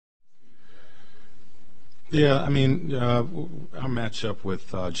Yeah, I mean, our matchup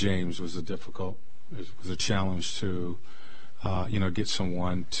with James was it was a challenge to, get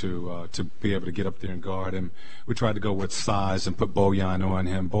someone to be able to get up there and guard him. We tried to go with size and put Bojan on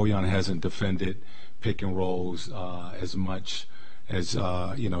him. Bojan hasn't defended pick and rolls as much as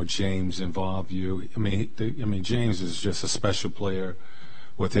James involved you. James is just a special player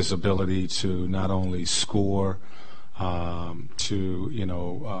with his ability to not only score,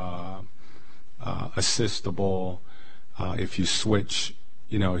 assist the ball. If you switch,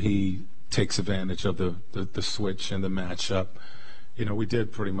 he takes advantage of the switch and the matchup. We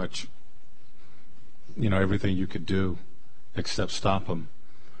did pretty much, everything you could do except stop him.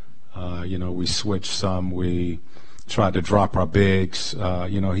 We switched some. We tried to drop our bigs.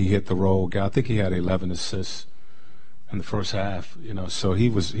 He hit the roll guy. I think he had 11 assists in the first half. So he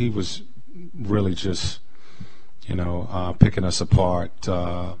was really just, picking us apart.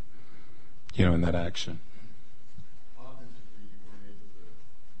 In that action. Offensively, you weren't able to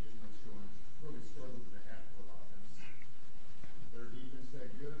get much going. Really struggled with the half-court offense. Was their defense that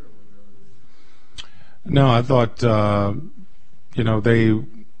good, or were there others? No, I thought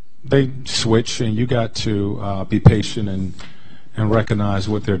they switch, and you got to be patient and recognize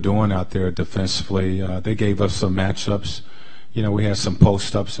what they're doing out there defensively. They gave us some matchups. We had some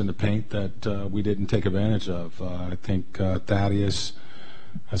post-ups in the paint that we didn't take advantage of. I think Thaddeus,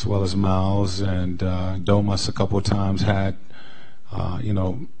 as well as Miles and Domas a couple of times had,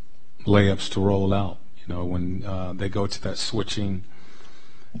 layups to roll out. When they go to that switching,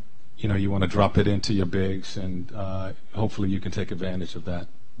 you want to drop it into your bigs, and hopefully you can take advantage of that.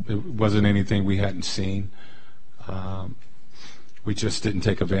 It wasn't anything we hadn't seen. We just didn't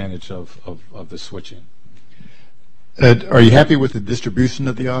take advantage of the switching. Ed, are you happy with the distribution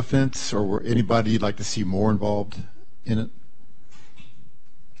of the offense, or were anybody you'd like to see more involved in it?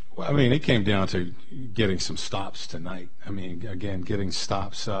 Well, it came down to getting some stops tonight. Again, getting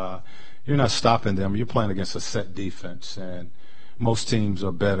stops. You're not stopping them. You're playing against a set defense, and most teams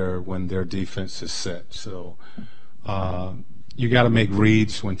are better when their defense is set. So you got to make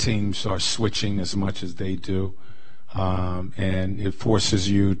reads when teams are switching as much as they do, and it forces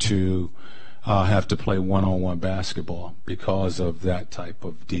you to have to play one-on-one basketball because of that type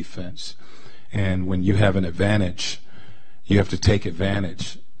of defense. And when you have an advantage, you have to take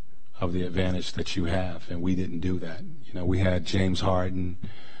advantage of the advantage that you have, and we didn't do that. We had James Harden,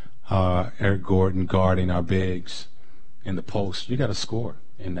 Eric Gordon guarding our bigs in the post. You got to score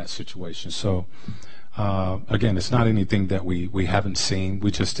in that situation. So again, it's not anything that we haven't seen.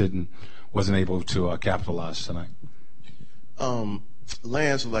 We just wasn't able to capitalize tonight.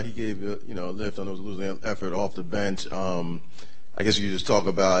 Lance looked like he gave a lift on those losing effort off the bench. I guess you could just talk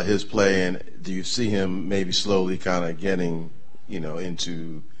about his play, and do you see him maybe slowly kind of getting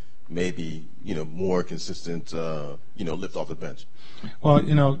into maybe more consistent lift off the bench? Well,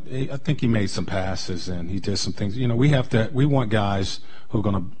 I think he made some passes and he did some things. We want guys who are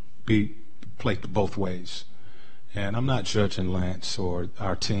going to play both ways, and I'm not judging Lance or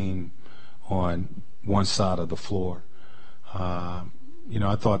our team on one side of the floor.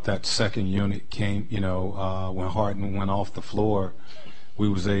 I thought that second unit came, when Harden went off the floor, we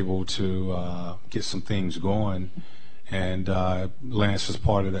was able to get some things going. And Lance was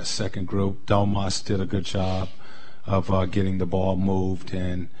part of that second group. Domas did a good job of getting the ball moved,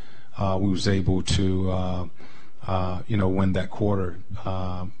 and we was able to, win that quarter.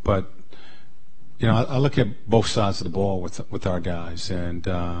 But I look at both sides of the ball with our guys, and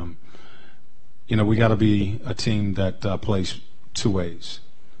we got to be a team that plays two ways.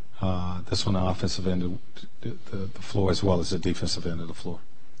 That's on the offensive end of the floor as well as the defensive end of the floor.